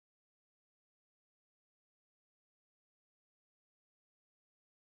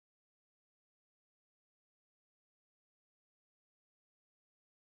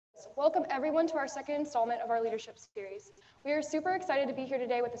Welcome everyone to our second installment of our leadership series. We are super excited to be here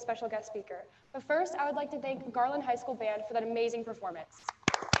today with a special guest speaker. But first, I would like to thank the Garland High School Band for that amazing performance.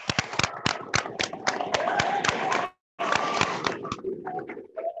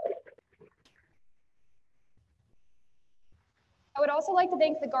 I would also like to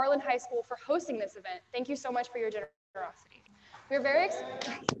thank the Garland High School for hosting this event. Thank you so much for your generosity. We are very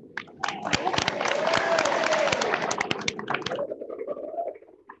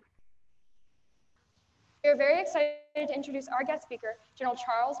excited to introduce our guest speaker, General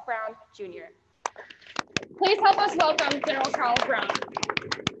Charles Brown, Jr. Please help us welcome General Charles Brown.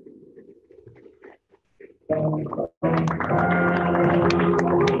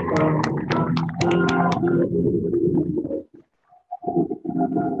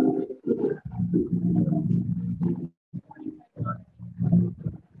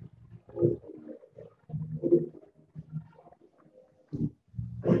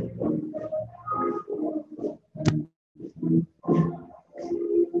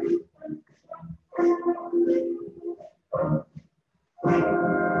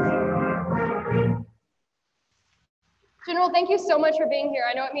 General, thank you so much for being here.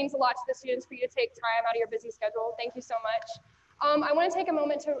 I know it means a lot to the students for you to take time out of your busy schedule. Thank you so much. I want to take a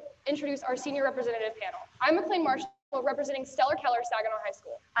moment to introduce our senior representative panel. I'm McLean Marshall, representing Stellar Keller Saginaw High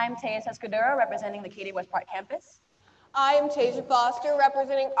School. I'm Taya Escudero, representing the Katy West Park campus. I am Tasia Foster,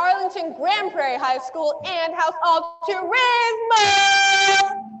 representing Arlington Grand Prairie High School and House All Turismo.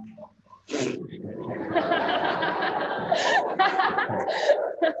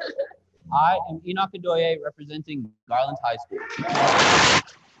 I am Enoch Adoye, representing Garland High School.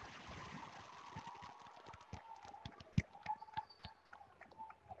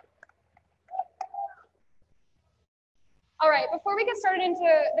 All right, before we get started into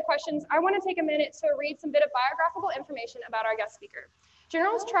the questions, I want to take a minute to read some bit of biographical information about our guest speaker.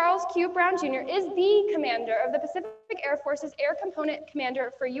 General Charles Q. Brown Jr. is the commander of the Pacific Air Force's Air Component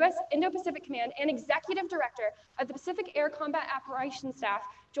Commander for U.S. Indo-Pacific Command and Executive Director of the Pacific Air Combat Operations Staff,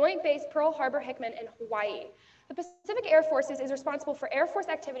 Joint Base Pearl Harbor Hickman in Hawaii. The Pacific Air Forces is responsible for Air Force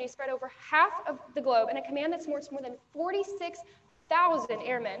activities spread over half of the globe in a command that supports more than 46,000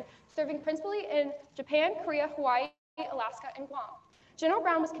 airmen, serving principally in Japan, Korea, Hawaii, Alaska, and Guam. General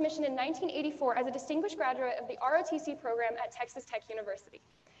Brown was commissioned in 1984 as a distinguished graduate of the ROTC program at Texas Tech University.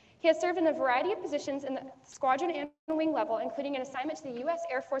 He has served in a variety of positions in the squadron and wing level, including an assignment to the U.S.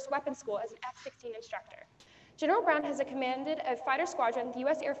 Air Force Weapons School as an F-16 instructor. General Brown has commanded a fighter squadron at the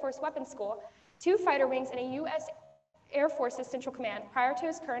U.S. Air Force Weapons School, 2 fighter wings, and a U.S. Air Force's Central Command. Prior to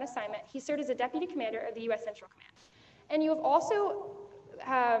his current assignment, he served as a deputy commander of the U.S. Central Command. And you have also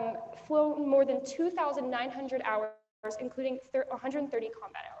flown more than 2,900 hours, including 130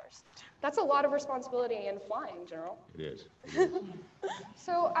 combat hours. That's a lot of responsibility in flying, General. It is.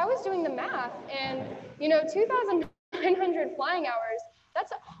 So I was doing the math, and 2,900 flying hours,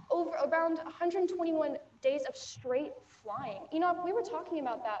 that's over around 121 days of straight flying. We were talking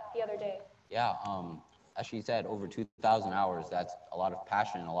about that the other day. Yeah, as she said, over 2,000 hours, that's a lot of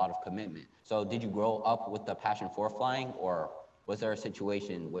passion, a lot of commitment. So did you grow up with the passion for flying, or was there a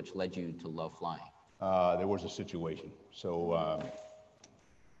situation which led you to love flying? There was a situation. So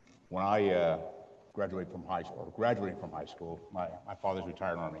when I graduated from high school, my father's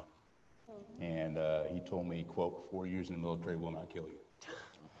retired Army, and he told me, quote, 4 years in the military will not kill you.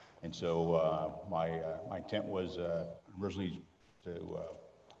 And so my intent was originally to,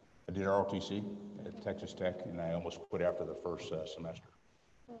 I did ROTC at Texas Tech, and I almost quit after the first semester.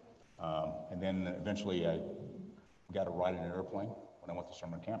 And then eventually I got a ride in an airplane when I went to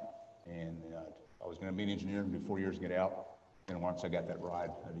summer camp, and I was going to be an engineer and do 4 years and get out. And once I got that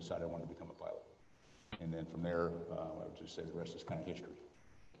ride, I decided I wanted to become a pilot. And then from there, I would just say the rest is kind of history.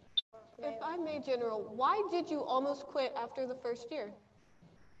 If I may, General, why did you almost quit after the first year?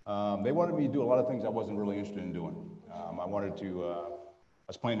 They wanted me to do a lot of things I wasn't really interested in doing. I wanted to, I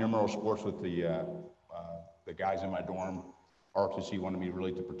was playing intramural sports with the guys in my dorm. ROTC wanted me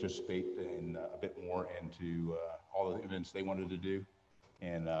really to participate in a bit more into all the events they wanted to do.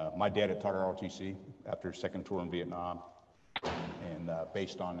 And my dad had taught ROTC after his second tour in Vietnam. And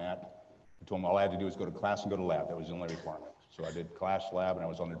based on that, he told me all I had to do was go to class and go to lab. That was the only requirement. So I did class, lab, and I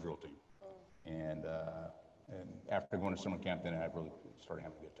was on the drill team. And after going to summer camp, then I really started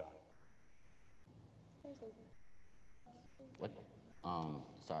having a good time.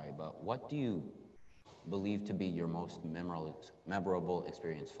 What do you believe to be your most memorable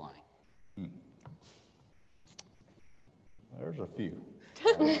experience flying? There's a few.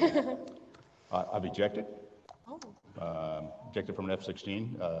 I've ejected. Ejected from an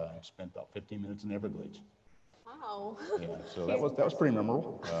F-16. Spent about 15 minutes in the Everglades. Wow. Wow. Yeah, so that was pretty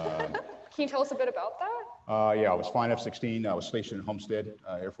memorable. Can you tell us a bit about that? Yeah, I was flying F-16. I was stationed in Homestead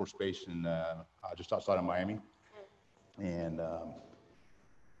Air Force Base in just outside of Miami, and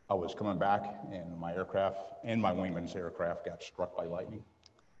I was coming back, and my aircraft and my wingman's aircraft got struck by lightning.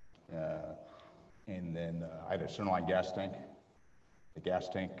 And then I had a centerline gas tank. The gas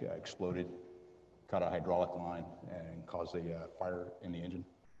tank exploded, cut a hydraulic line, and caused a fire in the engine.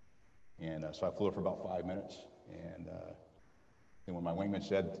 And so I flew it for about 5 minutes. And then when my wingman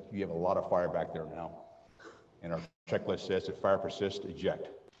said, "You have a lot of fire back there now," and our checklist says, "If fire persists, eject."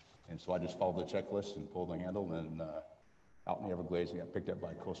 And so I just followed the checklist and pulled the handle, and out in the Everglades, and got picked up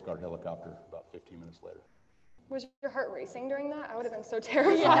by a Coast Guard helicopter about 15 minutes later. Was your heart racing during that? I would have been so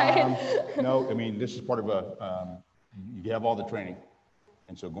terrified. No, I mean, this is part of you have all the training.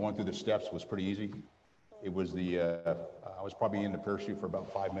 And so going through the steps was pretty easy. It was I was probably in the parachute for about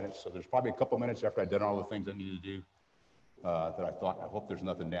 5 minutes. So there's probably a couple minutes after I'd done all the things I needed to do that I thought, I hope there's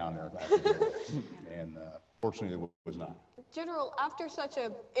nothing down there. And fortunately, there was not. General, after such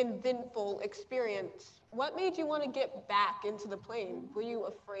an eventful experience, what made you want to get back into the plane? Were you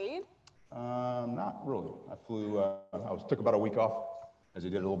afraid? Not really. I flew, took about a week off as I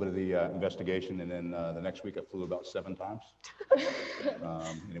did a little bit of the investigation, and then the next week I flew about 7 times.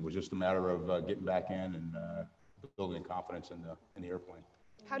 And it was just a matter of getting back in and building confidence in the airplane.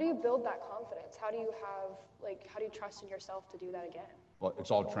 How do you build that confidence? How do you trust in yourself to do that again? Well,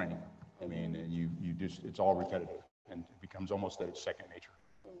 it's all training. I mean, it's all repetitive, and it becomes almost that it's second nature.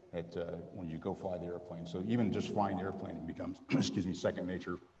 When you go fly the airplane. So even just flying the airplane, it becomes, second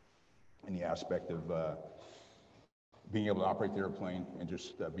nature in the aspect of being able to operate the airplane and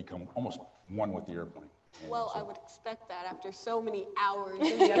just become almost one with the airplane. Well, I would expect that after so many hours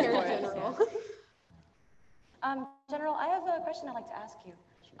in the air, General. General, I have a question I'd like to ask you.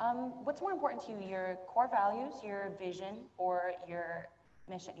 What's more important to you, your core values, your vision, or your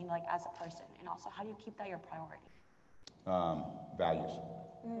mission, like as a person? And also, how do you keep that your priority? Values.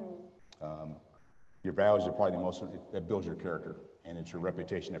 Your values are probably that builds your character, and it's your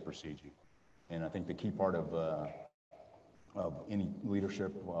reputation that precedes you. And I think the key part of any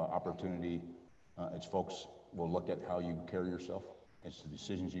leadership opportunity is folks will look at how you carry yourself. It's the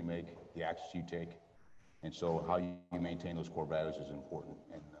decisions you make, the actions you take. And so how you maintain those core values is important.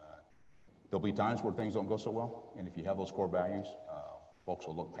 And there'll be times where things don't go so well. And if you have those core values, folks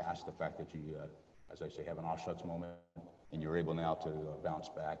will look past the fact that you, as I say, have an aw shucks moment, and you're able now to bounce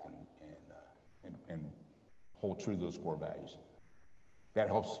back and hold true to those core values. That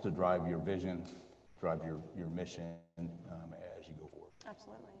helps to drive your vision, drive your mission as you go forward.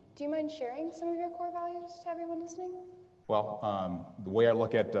 Absolutely. Do you mind sharing some of your core values to everyone listening? Well, the way I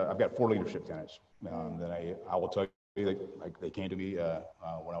look at, I've got 4 leadership tenets that I will tell you that they came to me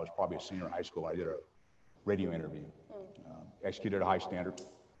when I was probably a senior in high school. I did a radio interview. Execute at a high standard,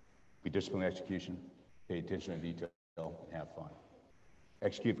 be disciplined in execution, pay attention to detail, and have fun.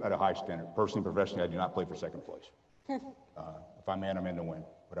 Execute at a high standard. Personally, professionally, I do not play for second place. If I'm in, I'm in to win.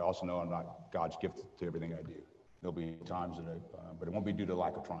 But I also know I'm not God's gift to everything I do. There'll be times but it won't be due to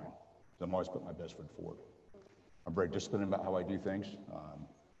lack of trying. So I'm always putting my best foot forward. I'm very disciplined about how I do things.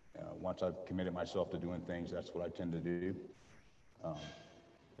 Once I've committed myself to doing things, that's what I tend to do.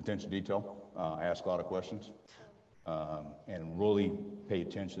 Attention to detail. I ask a lot of questions and really pay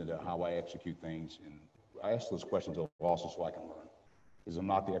attention to how I execute things. And I ask those questions also so I can learn. Because I'm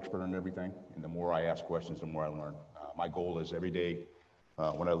not the expert on everything, and the more I ask questions, the more I learn. My goal is every day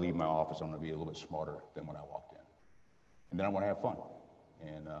when I leave my office, I'm going to be a little bit smarter than when I walked in. And then I want to have fun.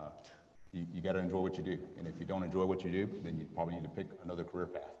 And you got to enjoy what you do. And if you don't enjoy what you do, then you probably need to pick another career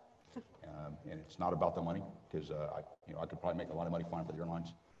path. And it's not about the money, because I could probably make a lot of money flying for the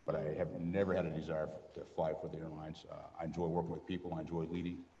airlines, but I have never had a desire to fly for the airlines. I enjoy working with people. I enjoy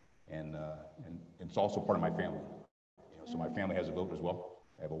leading, and it's also part of my family. So my family has a vote as well.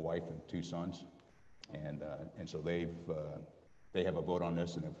 I have a wife and 2 sons, and so they have a vote on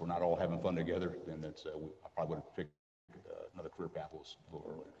this. And if we're not all having fun together, then I probably would have picked another career path a little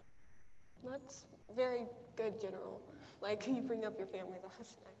earlier. That's very good, General. Like, you bring up your family, that's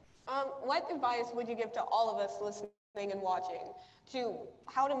nice. What advice would you give to all of us listening and watching to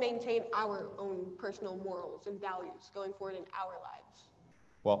how to maintain our own personal morals and values going forward in our lives?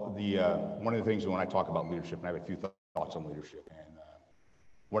 Well, one of the things when I talk about leadership, and I have a few thoughts on leadership, and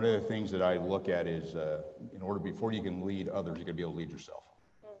one of the things that I look at is before you can lead others, you got to be able to lead yourself.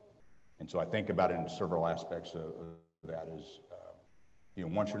 And so I think about it in several aspects of that is,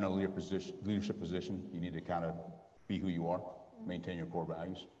 once you're in a leadership position, you need to kind of be who you are, maintain your core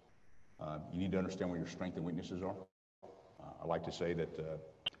values. You need to understand where your strengths and weaknesses are. I like to say that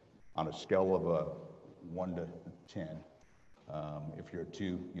on a scale of 1 to 10. If you're a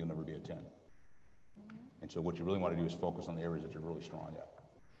 2, you'll never be a 10. And so what you really want to do is focus on the areas that you're really strong at.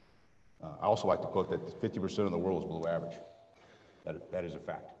 I also like to quote that 50% of the world is below average. That is a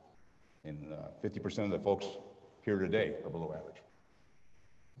fact. And 50% of the folks here today are below average.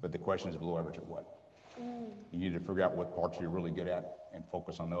 But the question is below average at what? You need to figure out what parts you're really good at and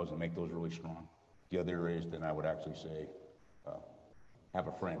focus on those and make those really strong. The other areas, then I would actually say, have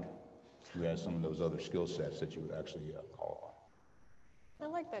a friend who has some of those other skill sets that you would actually call I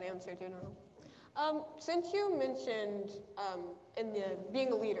like that answer, General. Since you mentioned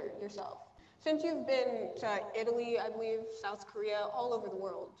being a leader yourself, since you've been to Italy, I believe, South Korea, all over the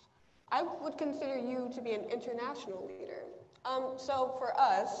world, I would consider you to be an international leader. So for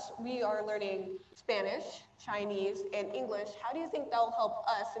us, we are learning Spanish, Chinese, and English. How do you think that'll help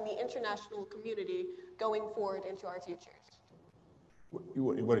us in the international community going forward into our futures?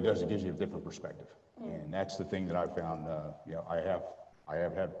 What it does, it gives you a different perspective. And that's the thing that I've found, I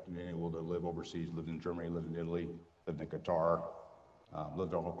have been able to live overseas, lived in Germany, lived in Italy, lived in Qatar,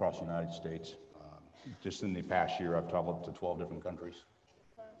 lived all across the United States. Just in the past year, I've traveled to 12 different countries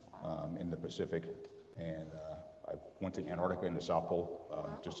in the Pacific. And I went to Antarctica and the South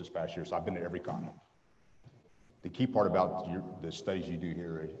Pole just this past year, so I've been to every continent. The key part about the studies you do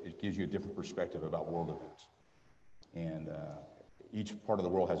here, it gives you a different perspective about world events. And each part of the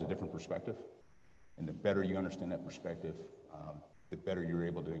world has a different perspective. And the better you understand that perspective, the better you're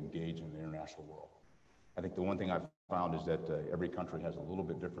able to engage in the international world. I think the one thing I've found is that every country has a little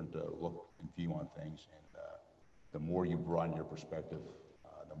bit different look and view on things. And the more you broaden your perspective,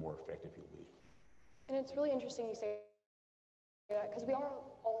 the more effective you'll be. And it's really interesting you say that, because we are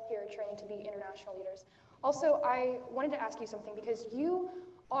all here trained to be international leaders. Also, I wanted to ask you something, because you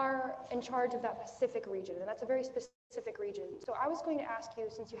are in charge of that Pacific region, and that's a very specific region. So I was going to ask you,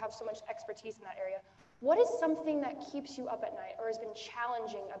 since you have so much expertise in that area, what is something that keeps you up at night or has been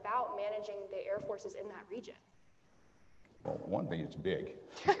challenging about managing the air forces in that region? Well, one thing, it's big.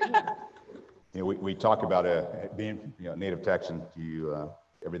 We talk about being native Texan,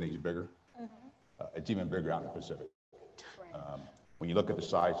 everything's bigger. It's even bigger out in the Pacific. When you look at the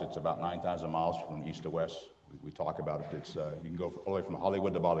size, it's about 9,000 miles from east to west. We talk about it. It's you can go all the way from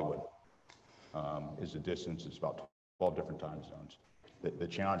Hollywood to Bollywood. Is the distance. It's about 12 different time zones. The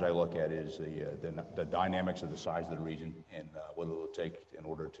challenge I look at is the dynamics of the size of the region and what it will take in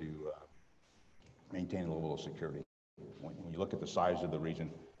order to maintain a level of security. When you look at the size of the region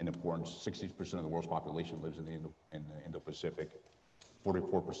and importance, 60% of the world's population lives in the Indo-Pacific,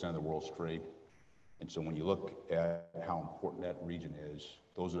 44% of the world's trade. And so when you look at how important that region is,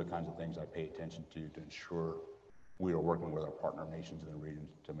 those are the kinds of things I pay attention to ensure we are working with our partner nations in the region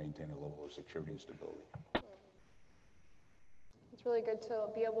to maintain a level of security and stability. It's really good to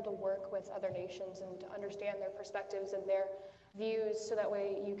be able to work with other nations and to understand their perspectives and their views, so that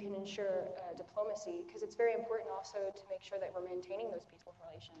way you can ensure diplomacy, because it's very important also to make sure that we're maintaining those peaceful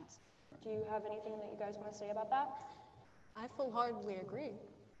relations. Do you have anything that you guys want to say about that? I full-heartedly agree.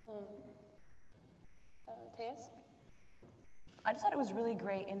 Tejas? I just thought it was really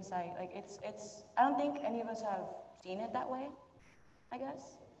great insight. Like I don't think any of us have seen it that way, I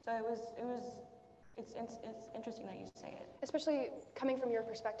guess. So it's interesting that you say it. Especially coming from your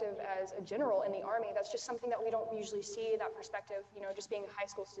perspective as a general in the Army, that's just something that we don't usually see, that perspective, just being high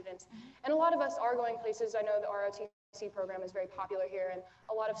school students. And a lot of us are going places. I know the ROTC program is very popular here, and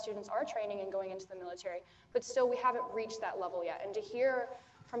a lot of students are training and going into the military, but still we haven't reached that level yet. And to hear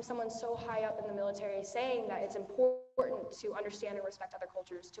from someone so high up in the military saying that it's important to understand and respect other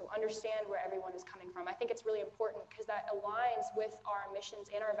cultures, to understand where everyone is coming from, I think it's really important, because that aligns with our missions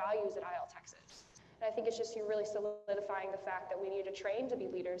and our values at ILTexas. And I think it's just you really solidifying the fact that we need to train to be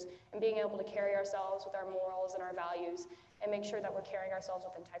leaders and being able to carry ourselves with our morals and our values and make sure that we're carrying ourselves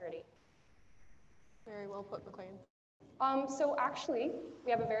with integrity. Very well put, McLean. So actually,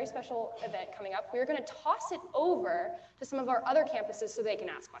 we have a very special event coming up. We're going to toss it over to some of our other campuses so they can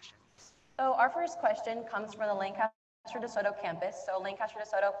ask questions. So our first question comes from the Lancaster DeSoto campus. So Lancaster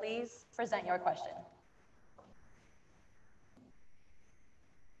DeSoto, please present your question.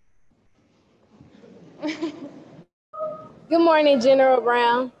 Good morning, General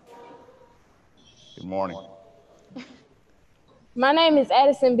Brown. Good morning. My name is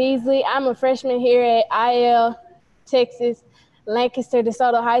Addison Beasley. I'm a freshman here at ILTexas, Lancaster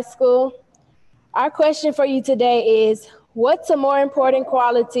DeSoto High School. Our question for you today is, what's a more important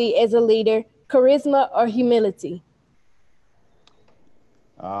quality as a leader, charisma or humility?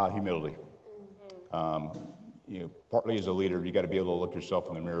 Humility. Partly as a leader, you got to be able to look yourself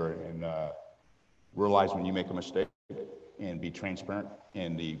in the mirror and realize when you make a mistake and be transparent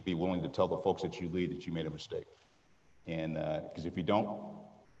and be willing to tell the folks that you lead that you made a mistake. And because if you don't,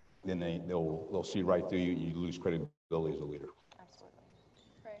 then they'll see right through you. You lose credibility as a leader. Absolutely.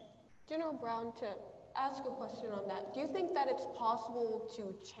 Right. General Brown, to ask a question on that, do you think that it's possible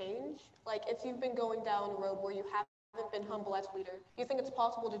to change? Like, if you've been going down a road where you haven't been humble as a leader, do you think it's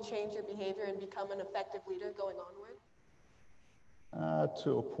possible to change your behavior and become an effective leader going onward?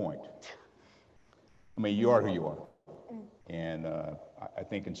 To a point. I mean, you are who you are. And I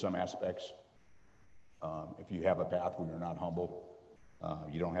think in some aspects, if you have a path where you're not humble,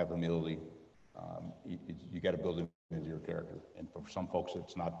 you don't have humility, you got to build it into your character. And for some folks,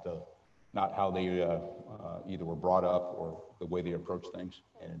 it's not how they either were brought up or the way they approach things.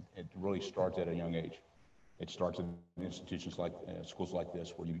 And it really starts at a young age. It starts in institutions like schools like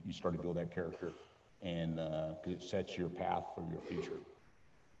this, where you start to build that character, and it sets your path for your future.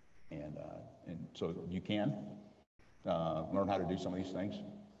 And so you can learn how to do some of these things,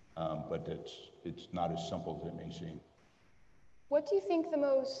 but it's not as simple as it may seem. What do you think the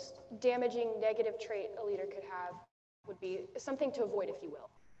most damaging negative trait a leader could have would be? Something to avoid, if you will.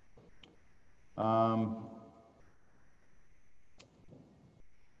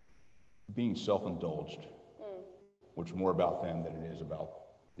 Being self-indulged, which is more about them than it is about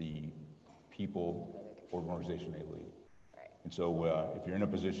the people or organization they lead. Right. And so if you're in a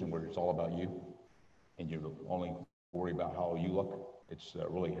position where it's all about you and you only worry about how you look, it's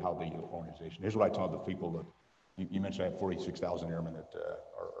really how the organization. Here's what I tell the people that you mentioned. I have 46,000 airmen that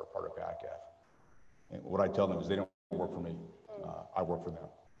are part of PACAF. And what I tell them is they don't work for me. I work for them.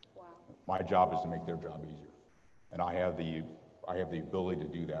 Wow. My job is to make their job easier. And I have the ability to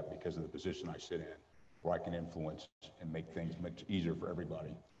do that because of the position I sit in, where I can influence and make things much easier for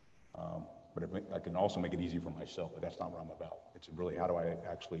everybody. But I can also make it easy for myself, but that's not what I'm about. It's really how do I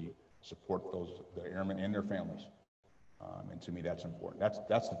actually support the airmen and their families. And to me, that's important.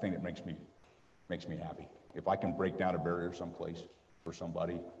 That's the thing that makes me happy. If I can break down a barrier someplace for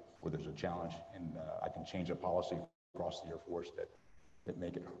somebody where there's a challenge, and I can change a policy across the Air Force that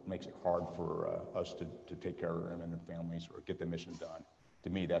makes it hard for us to take care of our airmen and families or get the mission done. To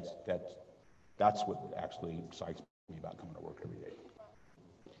me, that's what actually excites me about coming to work every day.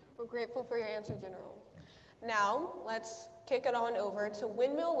 We're grateful for your answer, General. Now, let's kick it on over to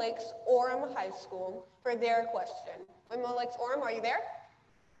Windmill Lakes Orem High School for their question. Windmill Lakes Orem, are you there?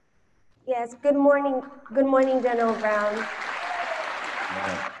 Yes, good morning. Good morning, General Brown.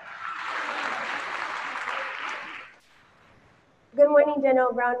 Good morning,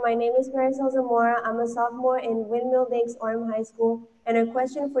 General Brown. My name is Marisol Zamora. I'm a sophomore in Windmill Lakes Orem High School, and our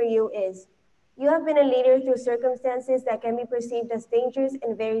question for you is, you have been a leader through circumstances that can be perceived as dangerous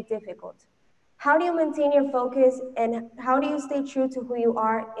and very difficult. How do you maintain your focus, and how do you stay true to who you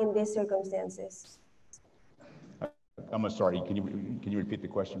are in these circumstances? I'm sorry, can you repeat the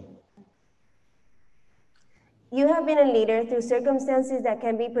question? You have been a leader through circumstances that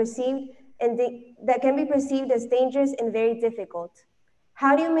can be perceived as dangerous and very difficult.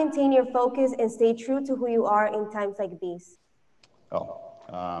 How do you maintain your focus and stay true to who you are in times like these?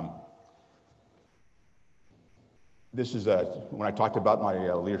 This is when I talked about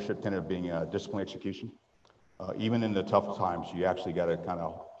my leadership tenet of being discipline execution. Even in the tough times, you actually got to kind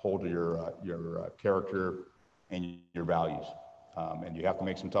of hold to your character and your values, and you have to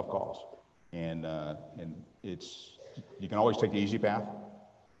make some tough calls. And you can always take the easy path.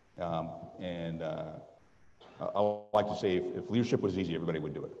 I like to say, if leadership was easy, everybody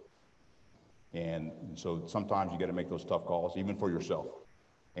would do it. And so sometimes you got to make those tough calls, even for yourself,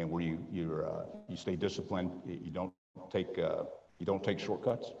 and where you stay disciplined. You don't take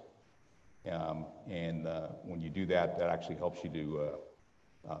shortcuts. When you do that, that actually helps you to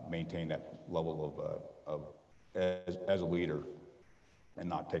maintain that level of as a leader and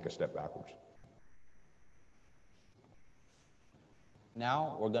not take a step backwards.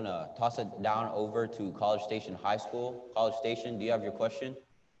 Now we're gonna toss it down over to College Station High School. College Station, do you have your question?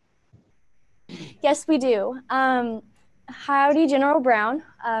 Yes, we do. Howdy, General Brown.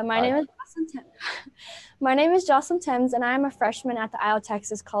 My name is Jocelyn Thames, and I am a freshman at the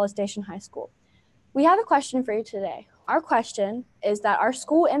ILTexas College Station High School. We have a question for you today. Our question is that our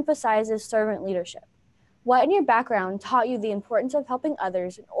school emphasizes servant leadership. What in your background taught you the importance of helping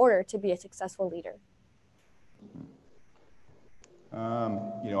others in order to be a successful leader?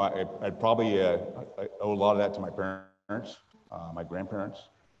 I'd probably I owe a lot of that to my parents, my grandparents.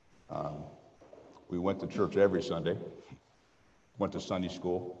 We went to church every Sunday, went to Sunday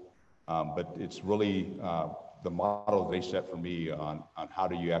school, but it's really the model they set for me on how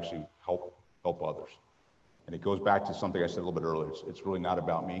do you actually help others. And it goes back to something I said a little bit earlier. It's really not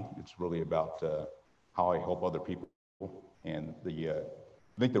about me. It's really about how I help other people. And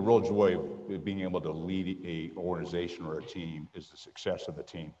I think the real joy of being able to lead a organization or a team is the success of the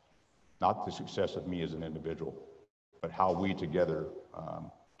team, not the success of me as an individual, but how we together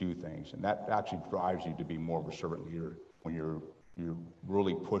do things. And that actually drives you to be more of a servant leader when you're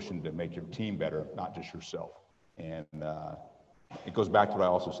really pushing to make your team better, not just yourself. And it goes back to what I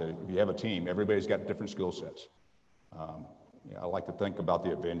also said. If you have a team, everybody's got different skill sets. I like to think about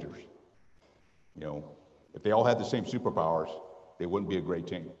the Avengers. If they all had the same superpowers, they wouldn't be a great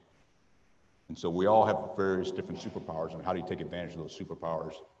team. And so we all have various different superpowers, and how do you take advantage of those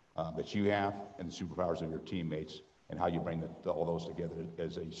superpowers that you have and the superpowers of your teammates, and how you bring all those together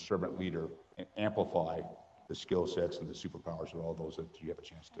as a servant leader and amplify the skill sets and the superpowers of all those that you have a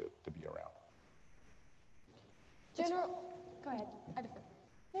chance to be around. General, Go ahead. I defer.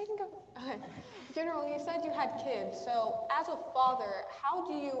 You can go. Okay. General, you said you had kids. So as a father, how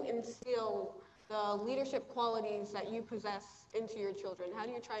do you instill the leadership qualities that you possess into your children? How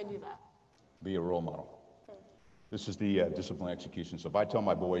do you try and do that? Be a role model. This is the discipline execution. So if I tell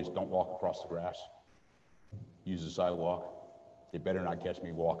my boys, don't walk across the grass, use the sidewalk, they better not catch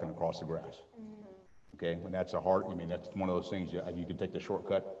me walking across the grass. Okay, and that's that's one of those things, you can take the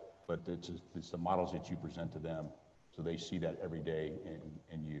shortcut, but it's the models that you present to them, so they see that every day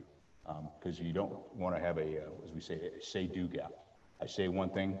in you. Because you don't want to have as we say, a say-do gap. I say one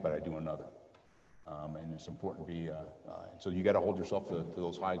thing, but I do another. And it's important to be, so you got to hold yourself to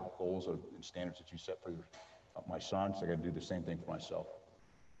those high goals and standards that you set for my sons. I got to do the same thing for myself.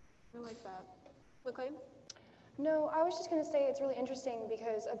 I like that. McLean? No, I was just going to say it's really interesting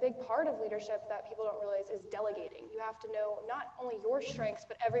because a big part of leadership that people don't realize is delegating. You have to know not only your strengths,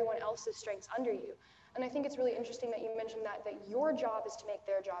 but everyone else's strengths under you. And I think it's really interesting that you mentioned that your job is to make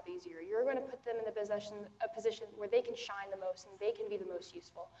their job easier. You're going to put them in a position where they can shine the most and they can be the most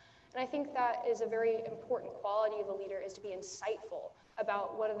useful. And I think that is a very important quality of a leader, is to be insightful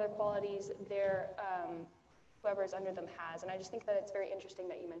about what other qualities whoever is under them has. And I just think that it's very interesting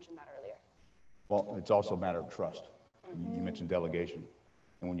that you mentioned that earlier. Well, it's also a matter of trust. You mentioned delegation.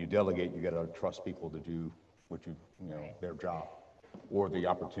 And when you delegate, you got to trust people to do their job or the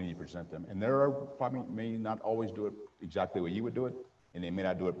opportunity to present them. And there are probably may not always do it exactly the way you would do it, and they may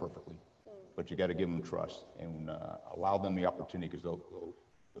not do it perfectly. But you got to give them trust and allow them the opportunity, because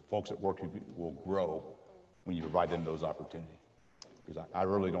the folks at work will grow when you provide them those opportunities. Because I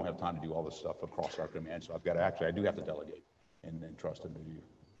really don't have time to do all this stuff across our command, so I do have to delegate and then trust them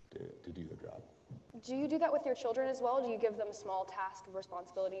to do their job. Do you do that with your children as well? Do you give them small tasks and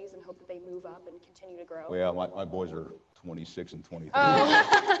responsibilities and hope that they move up and continue to grow? Well, my boys are 26 and 23.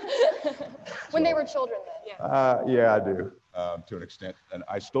 When they were children then? Yeah. Yeah, I do, to an extent. And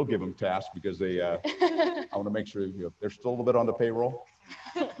I still give them tasks because I want to make sure they're still a little bit on the payroll.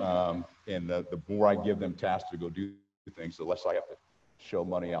 And the more I give them tasks to go do things, the less I have to show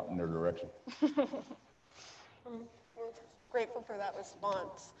money out in their direction. We're grateful for that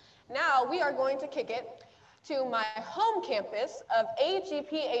response. Now we are going to kick it to my home campus of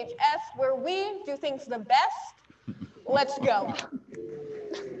AGPHS, where we do things the best. Let's go.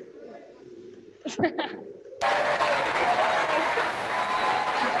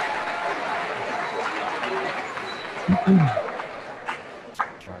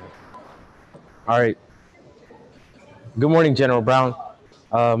 All right. Good morning, General Brown.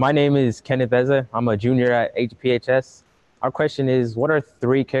 My name is Kenneth Eza. I'm a junior at HPHS. Our question is, what are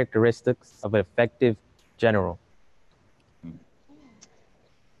 3 characteristics of an effective general?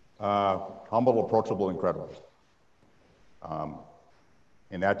 Humble, approachable, and credible.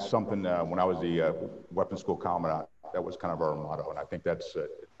 And that's something when I was the weapons school commandant, that was kind of our motto. And I think that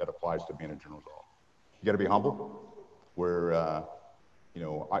applies to being a general. You got to be humble. Where,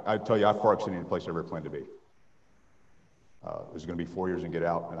 I tell you, I've far exceeded any place I ever planned to be. It was going to be 4 years and get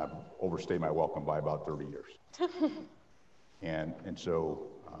out, and I've overstayed my welcome by about 30 years. And so,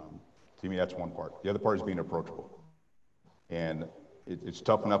 to me, that's one part. The other part is being approachable. And it's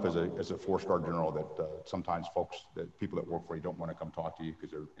tough enough as a 4-star general that sometimes people that work for you don't want to come talk to you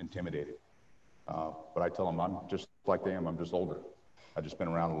because they're intimidated. But I tell them I'm just like they am. I'm just older. I've just been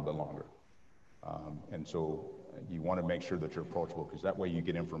around a little bit longer. And so you want to make sure that you're approachable, because that way you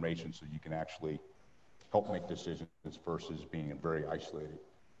get information so you can actually help make decisions versus being very isolated.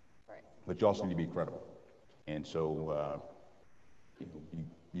 Right. But you also need to be credible. And so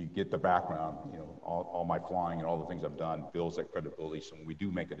you get the background, all my flying and all the things I've done builds that credibility. So when we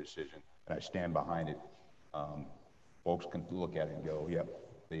do make a decision and I stand behind it, folks can look at it and go, yep,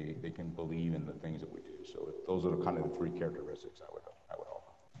 they can believe in the things that we do. So those are kind of the 3 characteristics I would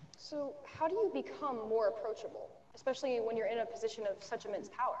offer. So how do you become more approachable, especially when you're in a position of such immense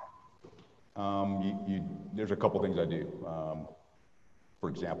power? There's a couple things I do. For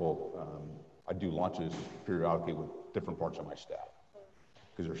example, I do lunches periodically with different parts of my staff.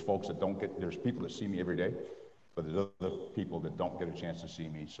 Because there's folks that don't get, there's people that see me every day, but there's other people that don't get a chance to see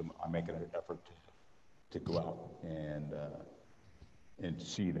me, so I make an effort to go out and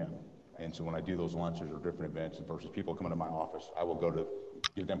see them. And so when I do those lunches or different events, and versus people coming to my office, I will go to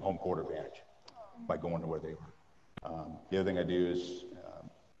give them home court advantage by going to where they are. The other thing I do is,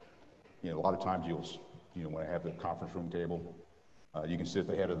 a lot of times when I have the conference room table, you can sit at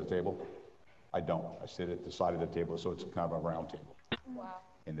the head of the table. I don't. I sit at the side of the table, so it's kind of a round table. Wow.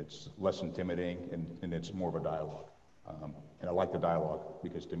 And it's less intimidating, and it's more of a dialogue. And I like the dialogue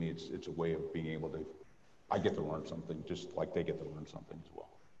because to me, it's a way of being able to, I get to learn something just like they get to learn something as well.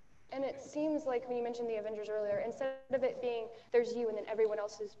 And it seems like when you mentioned the Avengers earlier, instead of it being there's you and then everyone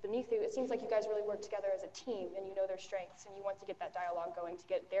else is beneath you, it seems like you guys really work together as a team and you know their strengths and you want to get that dialogue going to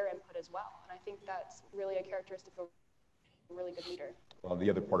get their input as well. And I think that's really a characteristic of a really good leader. Well, the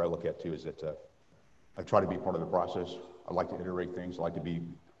other part I look at too is that I try to be part of the process. I like to iterate things. I like to be,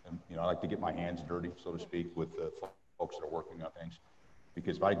 I like to get my hands dirty, so to speak, with the folks that are working on things.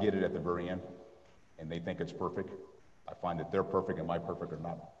 Because if I get it at the very end and they think it's perfect, I find that their perfect and my perfect are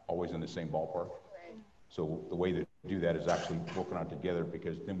not always in the same ballpark. Right. So the way to do that is actually working on it together,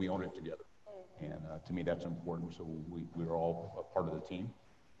 because then we own it together. And to me, that's important. So we're all a part of the team,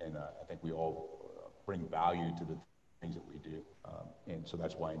 and I think we all bring value to the things that we do. And so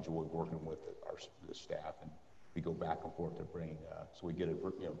that's why I enjoy working with the staff, and we go back and forth to bring, so we get a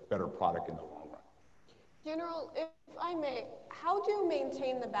better product in the long run. General, if I may, how do you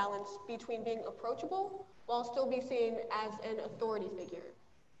maintain the balance between being approachable while still be seen as an authority figure?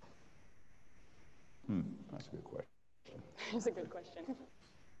 That's a good question. That's a good question.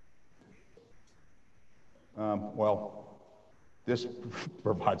 Well, this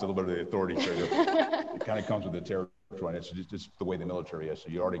provides a little bit of the authority figure. It kind of comes with the territory, and it's just the way the military is. So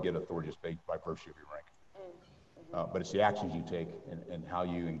you already get authority just by virtue of your rank. But it's the actions you take and how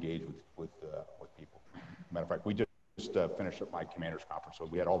you engage with people. Matter of fact, we just finished up my commanders conference. So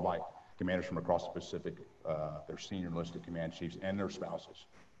we had all my commanders from across the Pacific, their senior enlisted command chiefs and their spouses.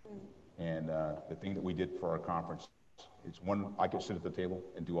 And the thing that we did for our conference is, one, I could sit at the table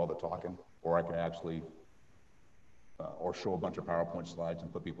and do all the talking, or I could actually, or show a bunch of PowerPoint slides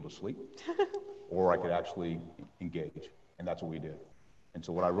and put people to sleep, or I could actually engage, and that's what we did. And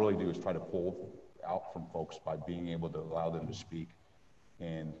so what I really do is try to pull out from folks by being able to allow them to speak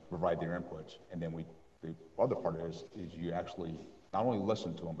and provide their inputs. And then the other part is you actually not only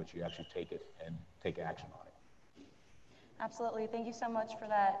listen to them, but you actually take it and take action on it. Absolutely. Thank you so much for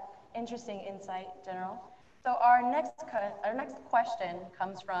that interesting insight, General. So our next question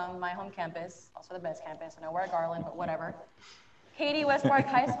comes from my home campus, also the best campus. I know we're at Garland, but whatever. Katie Westmark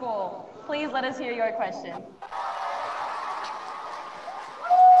High School, please let us hear your question.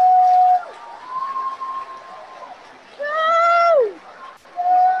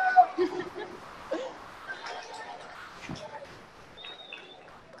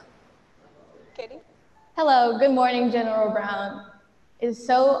 Katie? Hello, good morning, General Brown. It's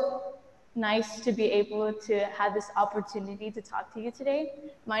so nice to be able to have this opportunity to talk to you today.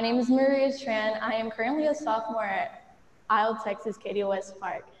 My name is Maria Tran. I am currently a sophomore at ILTexas, Katie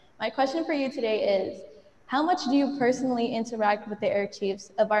Westmark. My question for you today is, how much do you personally interact with the air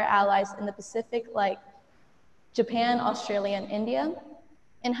chiefs of our allies in the Pacific, like Japan, Australia, and India?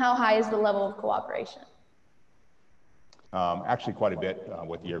 And how high is the level of cooperation? Actually quite a bit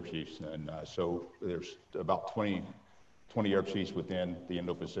with the air chiefs. And so there's about 20 air chiefs within the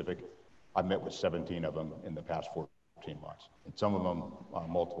Indo-Pacific. I've met with 17 of them in the past 14 months, and some of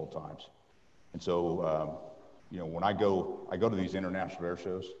them multiple times. And so, when I go to these international air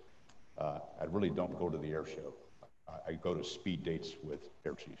shows, I really don't go to the air show. I go to speed dates with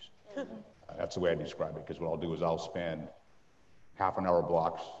air chiefs. That's the way I describe it, because what I'll do is I'll spend half-an-hour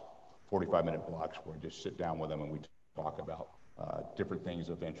blocks, 45-minute blocks, where I just sit down with them and we talk about different things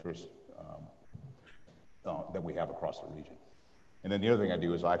of interest that we have across the region. And then the other thing I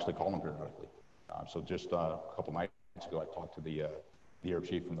do is I actually call them periodically. So just a couple nights ago, I talked to the air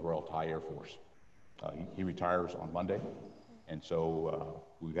chief from the Royal Thai Air Force. He retires on Monday, and so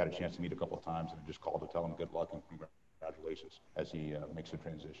we've had a chance to meet a couple of times, and I just called to tell him good luck and congratulations as he makes the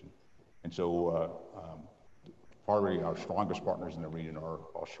transition. And so probably our strongest partners in the region are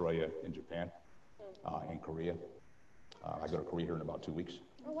Australia and Japan and Korea. I go to Korea here in about 2 weeks.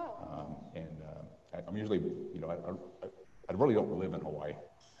 Oh, wow. I'm usually, I really don't live in Hawaii.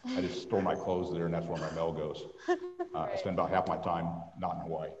 I just store my clothes there, and that's where my mail goes. I spend about half my time not in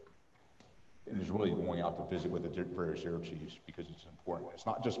Hawaii. and is really going out to visit with the various air chiefs because it's important. It's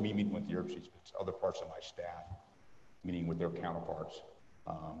not just me meeting with the air chiefs, but it's other parts of my staff meeting with their counterparts,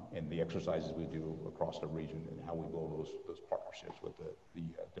 and the exercises we do across the region and how we build those partnerships with the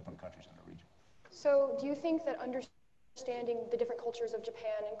different countries in the region. So do you think that understanding the different cultures of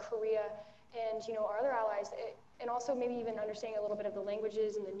Japan and Korea and our other allies, and also maybe even understanding a little bit of the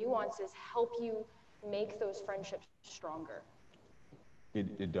languages and the nuances help you make those friendships stronger?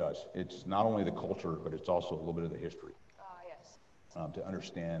 It does. It's not only the culture, but it's also a little bit of the history. Yes. To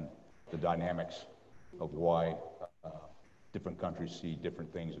understand the dynamics of why different countries see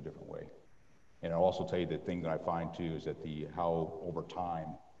different things a different way. And I'll also tell you the thing that I find too is that how over time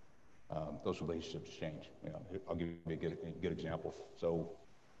those relationships change. I'll give you a good example. So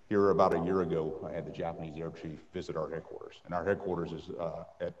here about a year ago, I had the Japanese air chief visit our headquarters, and our headquarters is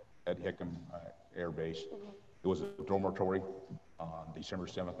at Hickam Air Base. It was a dormitory on December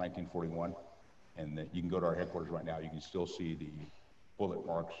 7th, 1941, and you can go to our headquarters right now. You can still see the bullet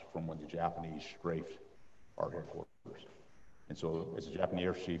marks from when the Japanese strafed our headquarters. And so as the Japanese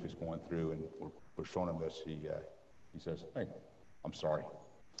air chief is going through and we're showing him this, he says, "Hey, I'm sorry."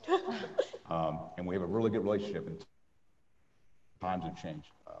 And we have a really good relationship, and times have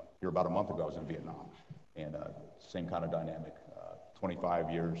changed. Here about a month ago, I was in Vietnam, and same kind of dynamic. 25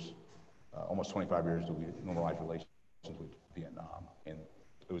 years, almost 25 years that we normalized relations with Vietnam, and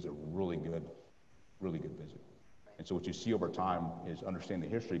it was a really good visit. And so what you see over time is understanding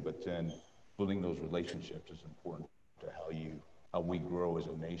the history, but then building those relationships is important to how we grow as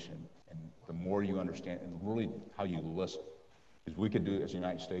a nation. And the more you understand, and really how you listen, because we could do, as the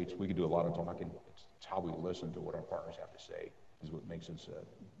United States, we could do a lot of talking. It's how we listen to what our partners have to say is what makes it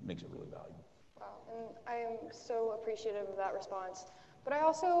really valuable. Wow, and I am so appreciative of that response. But I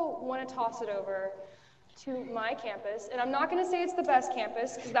also want to toss it over to my campus, and I'm not going to say it's the best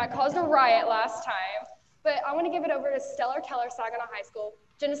campus because that caused a riot last time, but I want to give it over to Stellar Keller, Saginaw High School.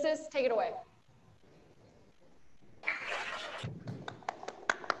 Genesis, take it away.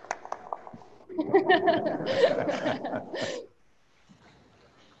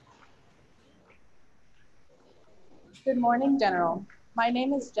 Good morning, General. My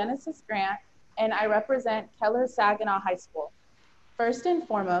name is Genesis Grant, and I represent Keller Saginaw High School. First and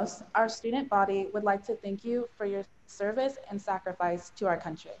foremost, our student body would like to thank you for your service and sacrifice to our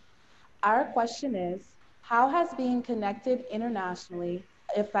country. Our question is, how has being connected internationally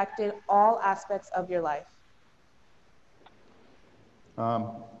affected all aspects of your life?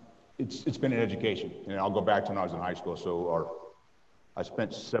 It's been an education, and I'll go back to when I was in high school. So I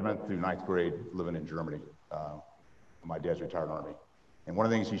spent 7th through 9th grade living in Germany. My dad's retired Army. And one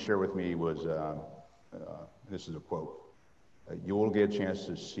of the things he shared with me was, this is a quote, "You will get a chance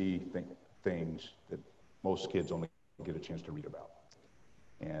to see things that most kids only get a chance to read about."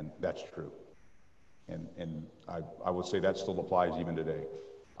 And that's true. And I would say that still applies even today.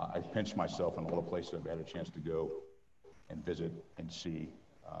 I pinch myself in all the places I've had a chance to go and visit and see.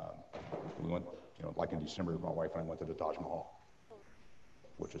 We went, like in December, my wife and I went to the Taj Mahal,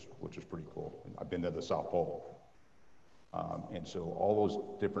 which is pretty cool. I've been to the South Pole. And so all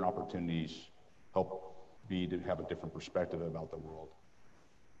those different opportunities help me to have a different perspective about the world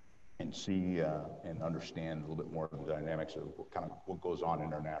and see and understand a little bit more of the dynamics of what goes on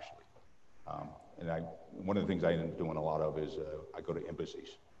internationally. And one of the things I end up doing a lot of is I go to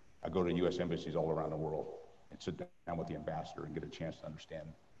embassies. I go to U.S. embassies all around the world and sit down with the ambassador and get a chance to understand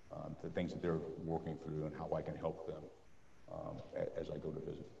the things that they're working through and how I can help them as I go to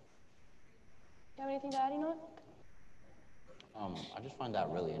visit. You have anything to add, Enoch? I just find that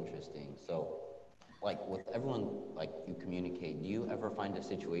really interesting. So, like, with everyone, like, you communicate, do you ever find a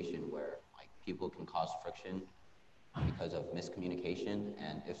situation where, like, people can cause friction because of miscommunication?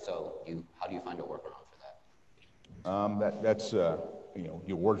 And if so, how do you find a workaround for that? That's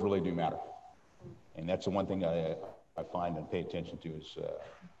your words really do matter. And that's the one thing I find and pay attention to is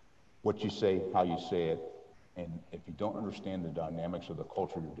what you say, how you say it. And if you don't understand the dynamics of the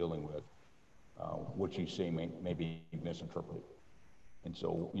culture you're dealing with, what you say may be misinterpreted. And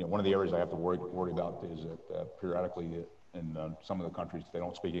so, one of the areas I have to worry about is that periodically in some of the countries, they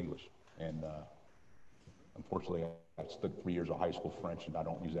don't speak English. And unfortunately, I took 3 years of high school French, and I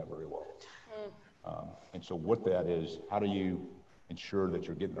don't use that very well. And so what that is, how do you ensure that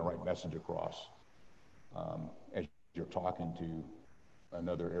you're getting the right message across as you're talking to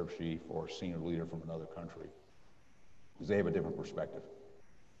another air chief or senior leader from another country? Because they have a different perspective.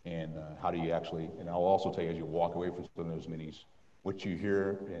 And how do you actually, and I'll also tell you as you walk away from some of those meetings, what you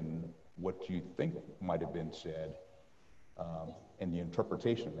hear and what you think might have been said, and the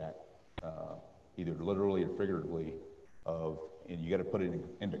interpretation of that, either literally or figuratively, of and you got to put it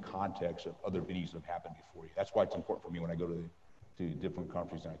into context of other videos that have happened before you. That's why it's important for me when I go to different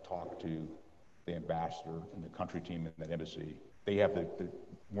countries and I talk to the ambassador and the country team in that embassy. They have the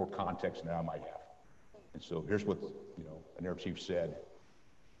more context than I might have. And so here's what, you know, an air chief said.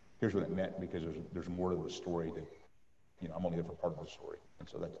 Here's what it meant, because there's more to the story that, you know, I'm only there for part of the story. And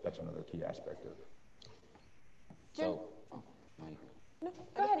so that's another key aspect of it. So, No,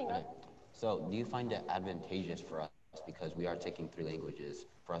 go ahead, Eva. so do you find it advantageous for us, because we are taking 3 languages,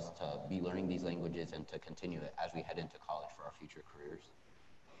 for us to be learning these languages and to continue it as we head into college for our future careers?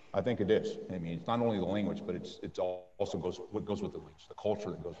 I think it is. I mean, it's not only the language, but it's also what goes with the language, the culture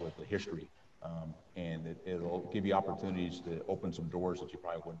that goes with the history. And it'll give you opportunities to open some doors that you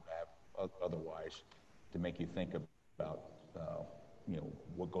probably wouldn't have otherwise, to make you think about, you know,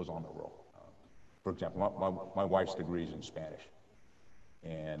 what goes on in the world. For example, my wife's degree is in Spanish,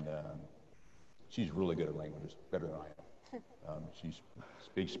 and she's really good at languages, better than I am. She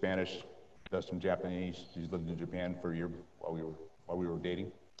speaks Spanish, does some Japanese. She's lived in Japan for a year while we were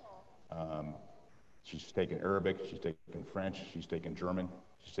dating. She's taken Arabic, she's taken French, she's taken German,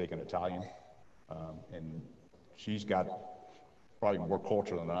 she's taken Italian, and she's got probably more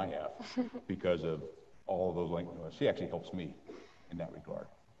culture than I have because of all of those languages. She actually helps me in that regard.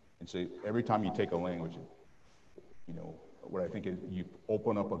 And so every time you take a language, you know, what I think is you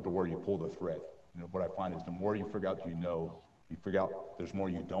open up a door, you pull the thread. You know, what I find is the more you figure out you know, you figure out there's more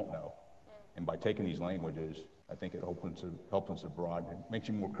you don't know. And by taking these languages, I think it helps us abroad and makes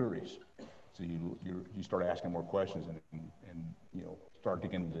you more curious. So you start asking more questions and you know, start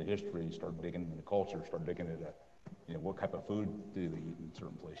digging into the history, start digging into the culture, start digging into, you know, what type of food do they eat in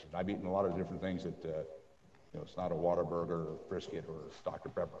certain places. I've eaten a lot of different things that, you know, it's not a Whataburger or brisket or Dr.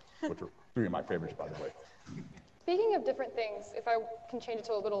 Pepper, which are 3 of my favorites, by the way. Speaking of different things, if I can change it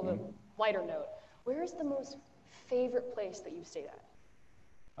to a little of a lighter note, where is the most favorite place that you've stayed at?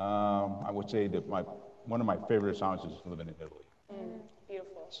 I would say that one of my favorite assignments is living in Italy.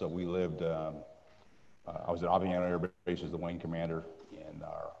 Beautiful. So we lived, I was at Aviano Air Base as the wing commander, and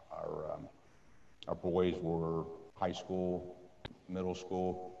our boys were high school, middle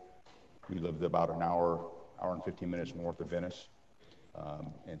school. We lived about an hour and 15 minutes north of Venice.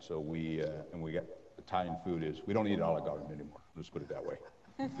 And so we got Italian food we don't eat Olive Garden anymore, let's put it that way.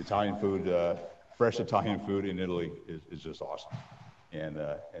 Italian food, fresh Italian food in Italy is just awesome. And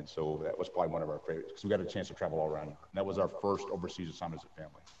so that was probably one of our favorites, because we got a chance to travel all around. And that was our first overseas assignment as a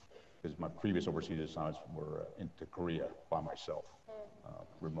family, because my previous overseas assignments were into Korea by myself,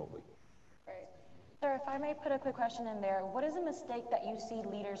 remotely. Right. Sir, if I may put a quick question in there, what is a mistake that you see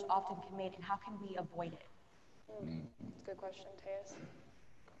leaders often commit, and how can we avoid it? That's a good question, Tejas.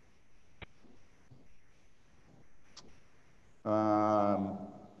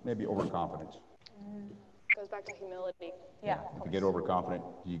 Maybe overconfidence. Goes back to humility. Yeah. If you get overconfident,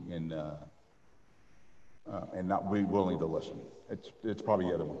 you can, and not be willing to listen. It's probably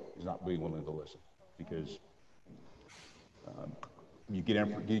the other one, is not being willing to listen, because you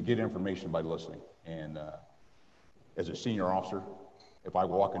get information by listening. And as a senior officer, if I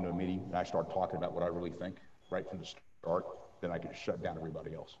walk into a meeting and I start talking about what I really think right from the start, then I can shut down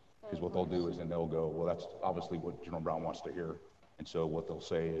everybody else. Because what they'll do is then they'll go, well, that's obviously what General Brown wants to hear. And so what they'll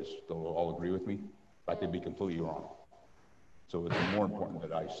say is they'll all agree with me, but they'd be completely wrong. So it's more important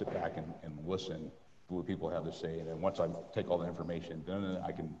that I sit back and listen to what people have to say. And then once I take all the information, then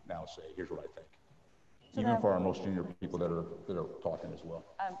I can now say, here's what I think. So even for our most junior people that are talking as well.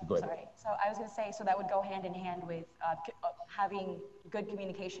 Go ahead. Sorry. So I was going to say, so that would go hand in hand with having good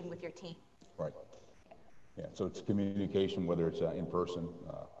communication with your team. Right. Yeah, so it's communication, whether it's in person.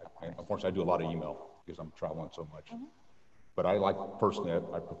 Unfortunately, I do a lot of email because I'm traveling so much. But I like, personally,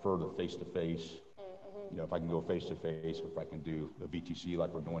 I prefer the face-to-face. You know, if I can go face-to-face, if I can do a VTC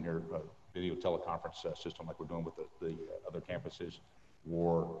like we're doing here, a video teleconference system like we're doing with the other campuses,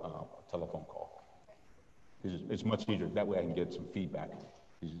 or a telephone call. It's much easier. That way I can get some feedback.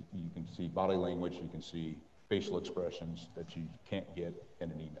 You can see body language, you can see facial expressions that you can't get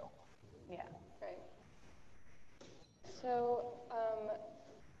in an email. Yeah. Right. So,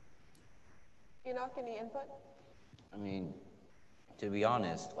 Enoch, any input? I mean, to be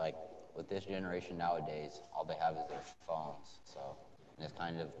honest, like with this generation nowadays, all they have is their phones. So and it's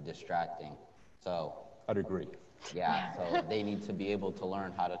kind of distracting. So I'd agree. yeah, so they need to be able to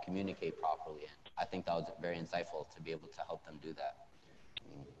learn how to communicate properly. And I think that was very insightful to be able to help them do that.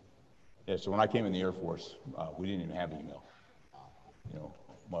 Yeah, so when I came in the Air Force, we didn't even have email, you know,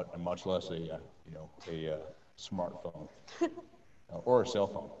 much less a smartphone or a cell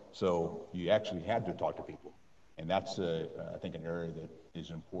phone. So you actually had to talk to people. And that's, I think, an area that is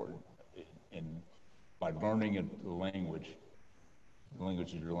important. And by learning the language, the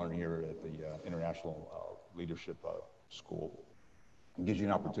languages you're learning here at the International Leadership School. It gives you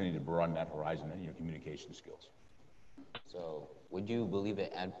an opportunity to broaden that horizon and your communication skills. So would you believe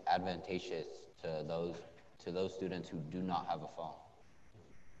it advantageous to those students who do not have a phone?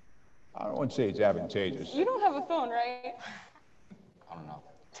 I don't want to say it's advantageous. You don't have a phone, right? I don't know.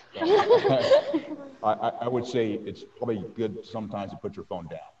 I would say it's probably good sometimes to put your phone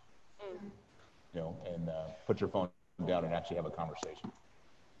down, you know, and put your phone down and actually have a conversation.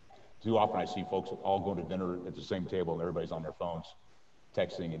 Too often I see folks all go to dinner at the same table and everybody's on their phones,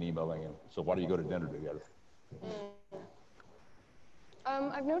 texting and emailing. And so why do you go to dinner together?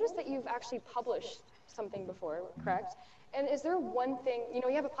 I've noticed that you've actually published something before, correct? And is there one thing, you know,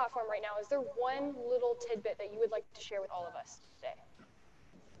 you have a platform right now, is there one little tidbit that you would like to share with all of us today?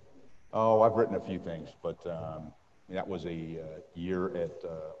 Oh, I've written a few things, but that was a year at,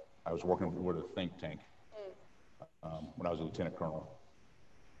 I was working with a think tank when I was a lieutenant colonel.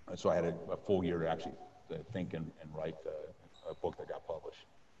 And so I had a full year to actually think and write a book that got published.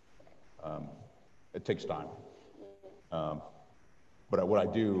 It takes time. But what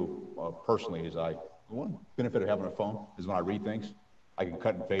I do personally is one benefit of having a phone is when I read things, I can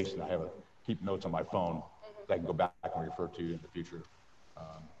cut and paste and I keep notes on my phone that I can go back and refer to in the future.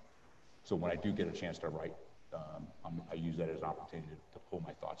 So when I do get a chance to write, I use that as an opportunity to pull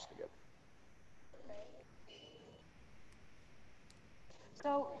my thoughts together.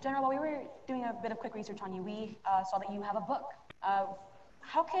 So, General, while we were doing a bit of quick research on you, we saw that you have a book.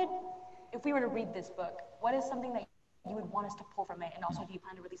 If we were to read this book, what is something that you would want us to pull from it? And also, do you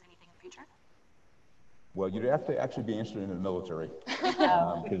plan to release anything in the future? Well, you'd have to actually be interested in the military,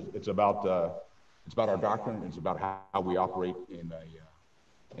 because it's about our doctrine. It's about how we operate in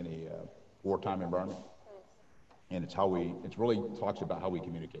a wartime environment, and it really talks about how we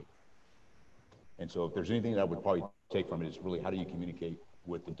communicate. And so, if there's anything that I would probably take from it, is really how do you communicate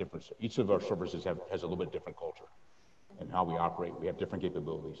with the different. Each of our services has a little bit different culture, and how we operate. We have different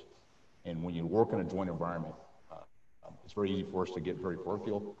capabilities, and when you work in a joint environment, it's very easy for us to get very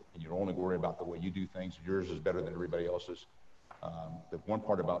parochial, and you only worry about the way you do things. Yours is better than everybody else's. The one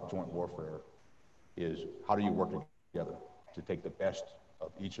part about joint warfare is how do you work together to take the best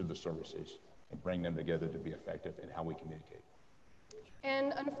of each of the services and bring them together to be effective in how we communicate.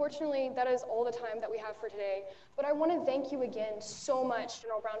 And unfortunately, that is all the time that we have for today. But I want to thank you again so much,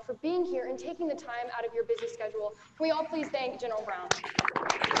 General Brown, for being here and taking the time out of your busy schedule. Can we all please thank General Brown?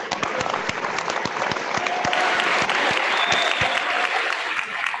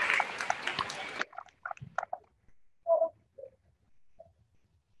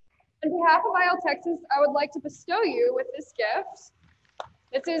 On behalf of ILTexas, I would like to bestow you with this gift.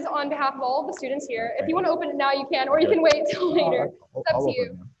 This is on behalf of all of the students here. If you want to open it now, you can, or you can wait till later. It's up to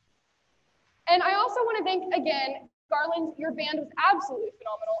you. And I also want to thank again, Garland, your band was absolutely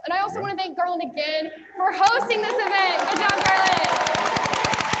phenomenal. And I also want to thank Garland again for hosting this event. Good job, Garland.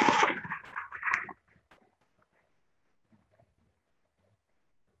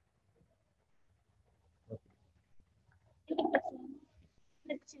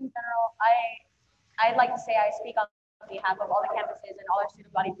 In general, I'd like to say I speak on behalf of all the campuses and all our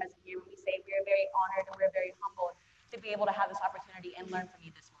student body present here when we say we are very honored and we're very humbled to be able to have this opportunity and learn from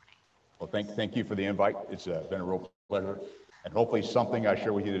you this morning. Well, thank you for the invite. It's been a real pleasure, and hopefully something I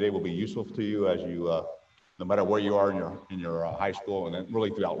share with you today will be useful to you as you, no matter where you are in your high school and then really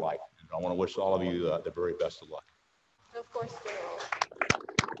throughout life. And I want to wish all of you the very best of luck. Of course, General.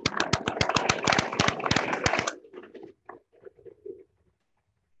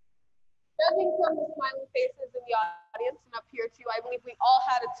 Judging from the smiling faces in the audience and up here too, I believe we all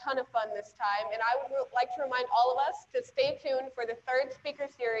had a ton of fun this time. And I would like to remind all of us to stay tuned for the third speaker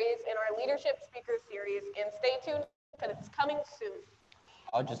series in our leadership speaker series, and stay tuned because it's coming soon.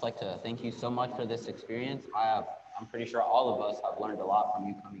 I would just like to thank you so much for this experience. I'm pretty sure all of us have learned a lot from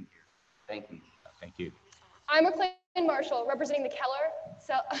you coming here. Thank you. Thank you. I'm McLean Marshall, representing the Keller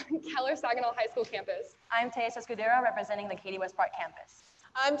Saginaw High School campus. I'm Taya Escudero, representing the Katy West Park campus.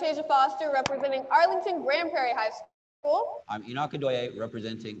 I'm Tasia Foster, representing Arlington Grand Prairie High School. I'm Enoch Adoye,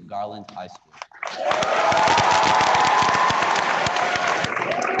 representing Garland High School.